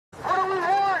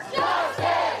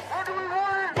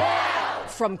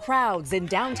From crowds in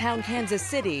downtown Kansas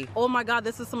City. Oh my God,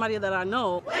 this is somebody that I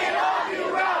know. We love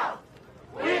you, Ralph.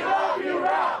 We love you,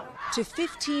 Ralph. To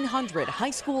 1,500 high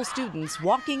school students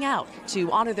walking out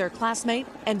to honor their classmate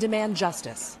and demand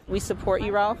justice. We support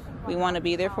you, Ralph. We want to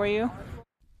be there for you.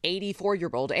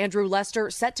 84-year-old Andrew Lester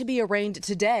set to be arraigned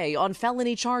today on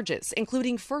felony charges,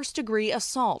 including first-degree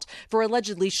assault for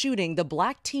allegedly shooting the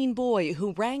black teen boy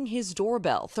who rang his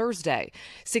doorbell Thursday.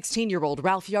 16-year-old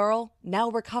Ralph Yarl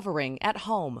now recovering at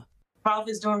home. Ralph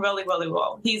is doing really, really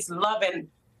well. He's loving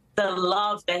the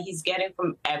love that he's getting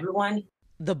from everyone.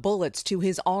 The bullets to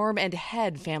his arm and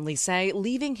head, families say,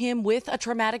 leaving him with a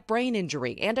traumatic brain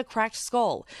injury and a cracked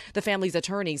skull. The family's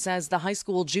attorney says the high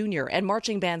school junior and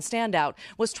marching band standout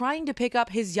was trying to pick up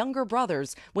his younger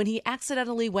brothers when he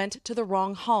accidentally went to the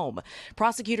wrong home.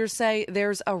 Prosecutors say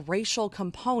there's a racial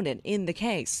component in the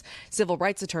case. Civil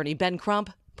rights attorney Ben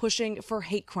Crump pushing for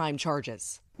hate crime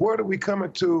charges. Where are we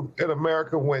coming to in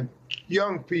America when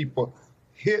young people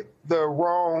hit the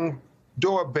wrong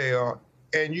doorbell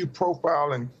and you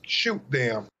profile and shoot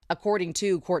them? According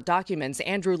to court documents,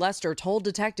 Andrew Lester told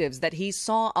detectives that he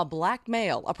saw a black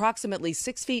male, approximately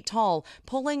 6 feet tall,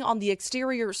 pulling on the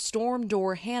exterior storm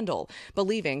door handle,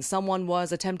 believing someone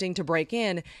was attempting to break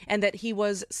in and that he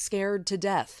was scared to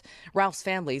death. Ralph's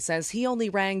family says he only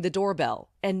rang the doorbell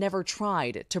and never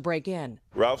tried to break in.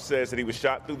 Ralph says that he was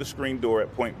shot through the screen door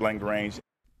at point-blank range.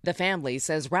 The family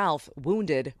says Ralph,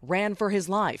 wounded, ran for his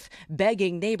life,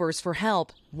 begging neighbors for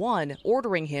help, one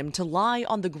ordering him to lie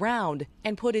on the ground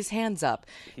and put his hands up.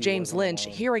 James Lynch,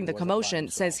 hearing the commotion,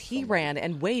 says he ran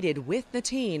and waited with the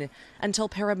teen until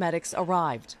paramedics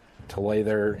arrived. To lay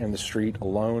there in the street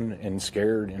alone and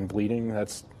scared and bleeding,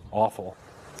 that's awful.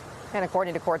 And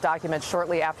according to court documents,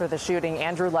 shortly after the shooting,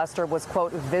 Andrew Lester was,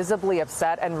 quote, visibly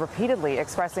upset and repeatedly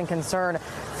expressing concern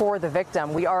for the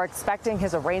victim. We are expecting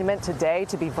his arraignment today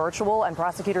to be virtual, and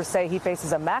prosecutors say he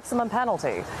faces a maximum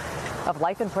penalty of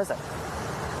life in prison.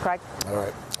 Craig? All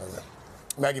right.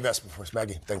 Maggie Vespa for us.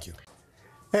 Maggie, thank you.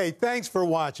 Hey, thanks for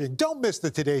watching. Don't miss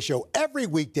the Today Show every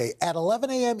weekday at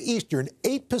 11 a.m. Eastern,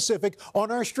 8 Pacific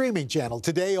on our streaming channel,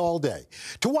 Today All Day.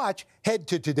 To watch, head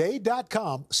to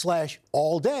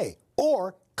today.com/allday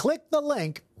or click the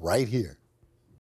link right here.